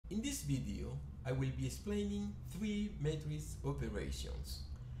In this video, I will be explaining three matrix operations: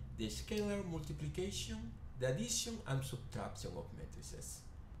 the scalar multiplication, the addition and subtraction of matrices.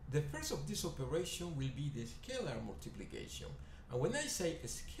 The first of this operation will be the scalar multiplication. And when I say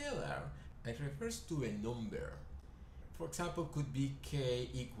scalar, I refers to a number. For example, could be k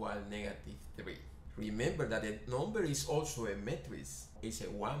equal -3. Remember that a number is also a matrix. It's a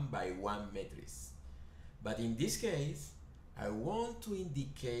 1 by 1 matrix. But in this case, I want to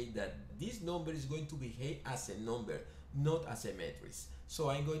indicate that this number is going to behave as a number, not as a matrix. So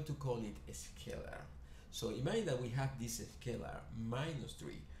I'm going to call it a scalar. So imagine that we have this scalar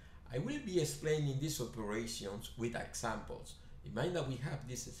 -3. I will be explaining these operations with examples. Imagine that we have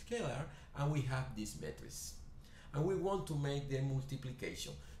this scalar and we have this matrix. And we want to make the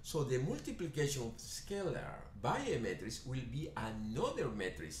multiplication. So the multiplication of scalar by a matrix will be another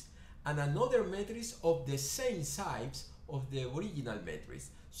matrix, and another matrix of the same size of the original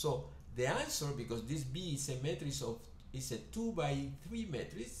matrix. So the answer, because this B is a matrix of, is a 2 by 3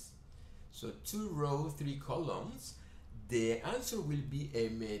 matrix, so 2 rows, 3 columns, the answer will be a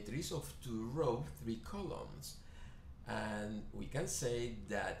matrix of 2 rows, 3 columns. And we can say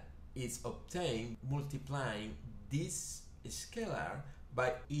that it's obtained multiplying this scalar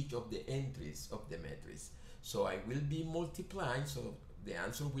by each of the entries of the matrix. So I will be multiplying, so the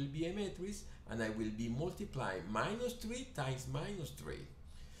answer will be a matrix, and I will be multiplying -3 times -3.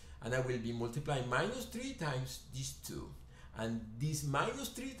 And I will be multiplying -3 times these two, and this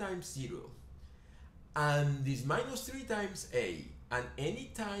 -3 times 0, and this -3 times a. And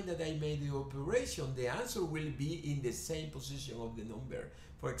any time that I made the operation, the answer will be in the same position of the number.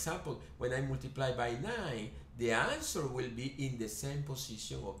 For example, when I multiply by 9, the answer will be in the same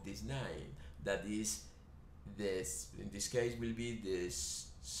position of this 9. That is, this, in this case, will be this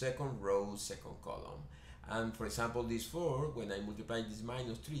second row, second column. And for example, this 4, when I multiply this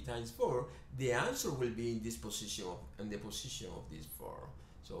 -3 times 4, the answer will be in this position, in the position of this 4.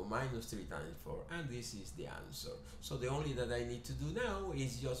 So -3 times 4, and this is the answer. So the only that I need to do now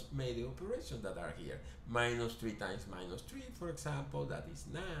is just make the operations that are here. -3 times -3, for example, that is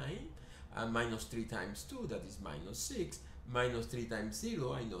 9, and -3 times 2, that is -6, -3 times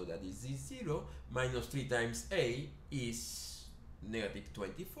 0, I know that is 0, -3 times a is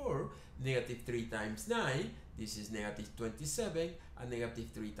 -24, -3 times 9, this is -27, and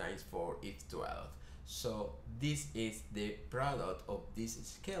 -3 times 4 is 12. So this is the product of this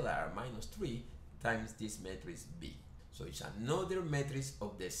scalar -3 times this matrix B. So it's another matrix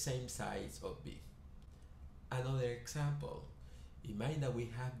of the same size of B. Another example. Imagine that we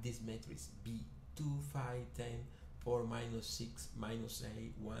have this matrix B, 2, 5, 10, 4, -6,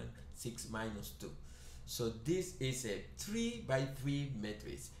 -8, 1, 6, -2. So this is a 3 by 3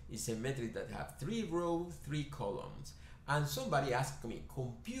 matrix. It's a matrix that has 3 rows, 3 columns. And somebody asked me,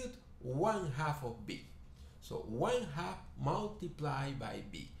 compute 1/2 of B. So 1/2 multiplied by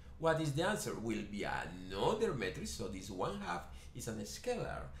B. What is the answer? Will be another matrix. So this 1/2 is a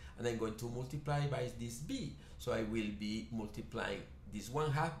scalar, and I'm going to multiply by this B. So I will be multiplying this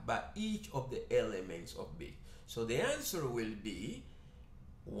 1/2 by each of the elements of B. So the answer will be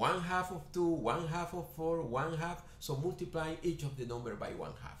 1/2 of 2, 1/2 of 4, 1/2. So multiplying each of the number by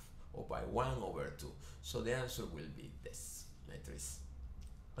 1/2, or by 1/2. So the answer will be this matrix.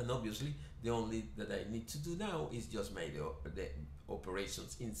 And obviously, the only that I need to do now is just make the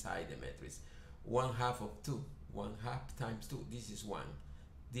operations inside the matrix. 1/2 of 2, 1/2 times 2, this is 1.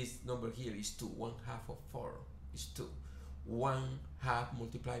 This number here is 2. 1/2 of 4 is 2. 1/2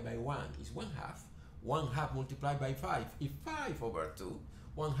 multiplied by 1 is 1/2. 1/2 multiplied by 5 is 5/2.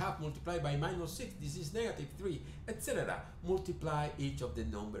 1/2 multiplied by -6, this is -3, etc. Multiply each of the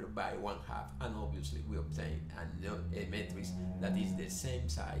number by 1/2, and obviously we obtain a matrix that is the same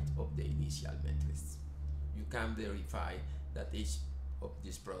size of the initial matrix. You can verify that each of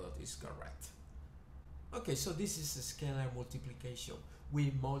this product is correct. Okay, so this is a scalar multiplication.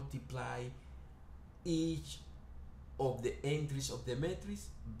 We multiply each of the entries of the matrix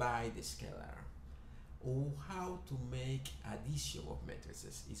by the scalar. How to make addition of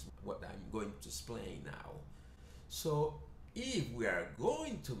matrices is what I'm going to explain now. So if we are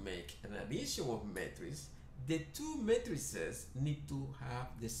going to make an addition of matrices, the two matrices need to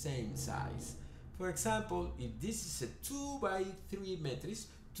have the same size. For example, if this is a 2 by 3 matrix,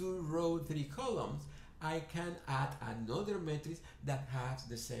 2 rows, 3 columns, I can add another matrix that has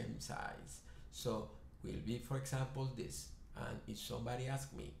the same size. So will be, for example, this. And if somebody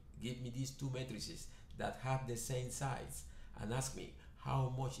asks me, give me these two matrices that have the same size, and ask me how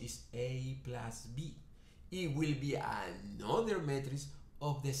much is A plus B, it will be another matrix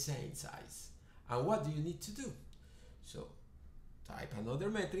of the same size. And what do you need to do? So type another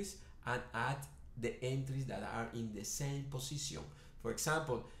matrix and add the entries that are in the same position. For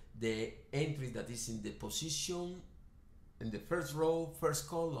example, the entry that is in the position in the first row, first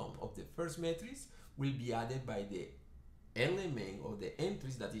column of the first matrix will be added by the element or the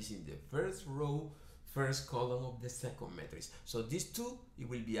entries that is in the first row, first column of the second matrix. So these two, it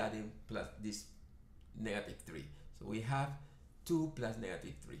will be added plus this -3. So we have 2 plus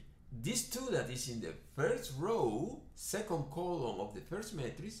 -3. This 2 that is in the first row, second column of the first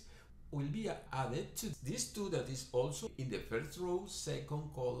matrix will be added to this 2 that is also in the first row,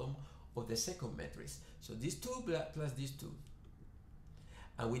 second column of the second matrix. So this 2 plus this 2.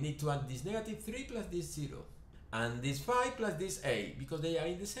 And we need to add this -3 plus this 0. And this 5 plus this 8 because they are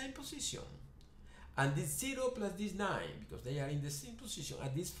in the same position. And this 0 plus this 9 because they are in the same position.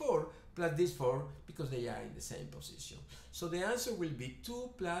 And this 4 plus this 4 because they are in the same position. So the answer will be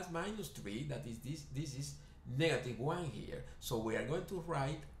 2 plus -3, that is this is -1 here. So we are going to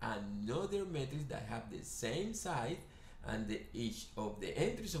write another matrix that have the same size, and each of the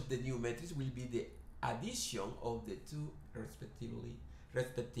entries of the new matrix will be the addition of the two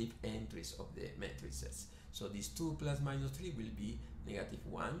respective entries of the matrices. So this 2 plus -3 will be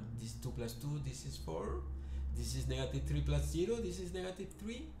 -1. This 2 plus 2, this is 4. This is -3 plus 0, this is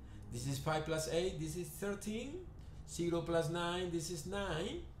 -3. This is 5 plus 8, this is 13. 0 plus 9, this is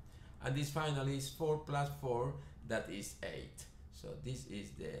 9. And this finally is 4 plus 4, that is 8. So this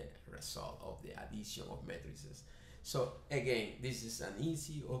is the result of the addition of matrices. So again, this is an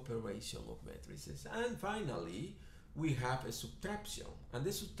easy operation of matrices. And finally, we have a subtraction, and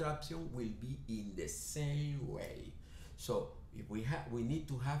the subtraction will be in the same way. So if we need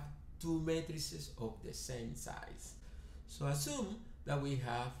to have two matrices of the same size. So assume that we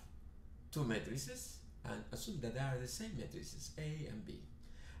have two matrices, and assume that they are the same matrices, A and B.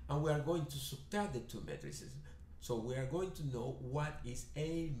 And we are going to subtract the two matrices. So we are going to know what is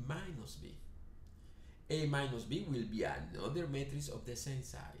A minus B. A minus B will be another matrix of the same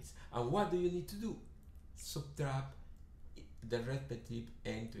size. And what do you need to do? Subtract the respective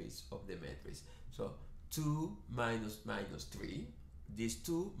entries of the matrix. So 2 minus -3, this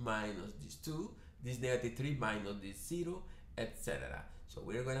 2 minus this 2, this -3 minus this 0, etc. So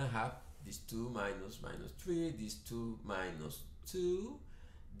we're going to have this 2 minus -3, this 2 minus 2,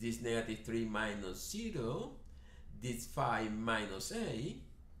 this -3 minus 0, this 5 minus 8,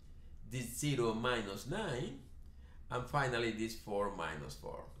 this 0 minus 9, and finally this 4 minus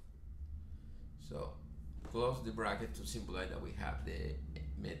 4. So close the bracket to symbolize that we have the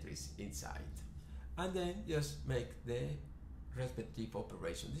matrix inside. And then just make the respective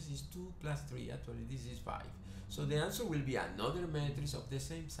operation. This is 2 plus 3, actually this is 5. So the answer will be another matrix of the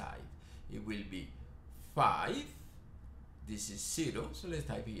same size. It will be 5, this is 0, so let's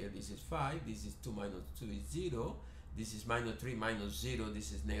type here, this is 5, this is 2 minus 2 is 0, this is -3 minus 0,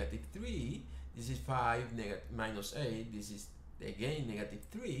 this is -3, this is 5 minus 8, this is again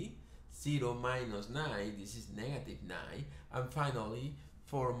 -3, 0 minus 9, this is -9, and finally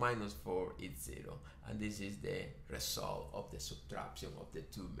 4 minus 4 is 0, and this is the result of the subtraction of the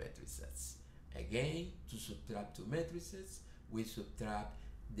two matrices. Again, to subtract two matrices, we subtract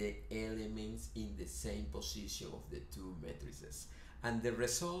the elements in the same position of the two matrices, and the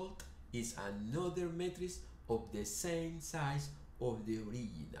result is another matrix of the same size of the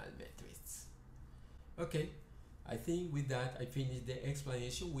original matrix. Okay, I think with that I finished the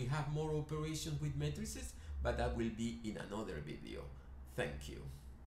explanation. We have more operations with matrices, but that will be in another video. Thank you.